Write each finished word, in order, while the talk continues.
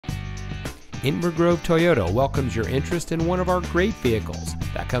Inver Toyota welcomes your interest in one of our great vehicles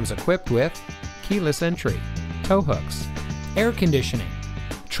that comes equipped with keyless entry, tow hooks, air conditioning,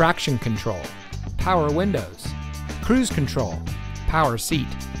 traction control, power windows, cruise control, power seat,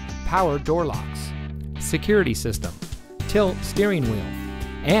 power door locks, security system, tilt steering wheel,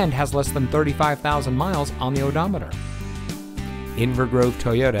 and has less than 35,000 miles on the odometer. Inver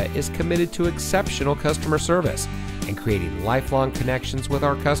Toyota is committed to exceptional customer service and creating lifelong connections with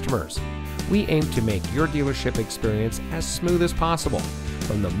our customers. We aim to make your dealership experience as smooth as possible,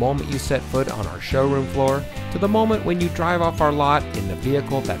 from the moment you set foot on our showroom floor to the moment when you drive off our lot in the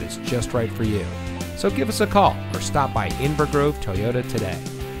vehicle that is just right for you. So give us a call or stop by Inver Toyota today.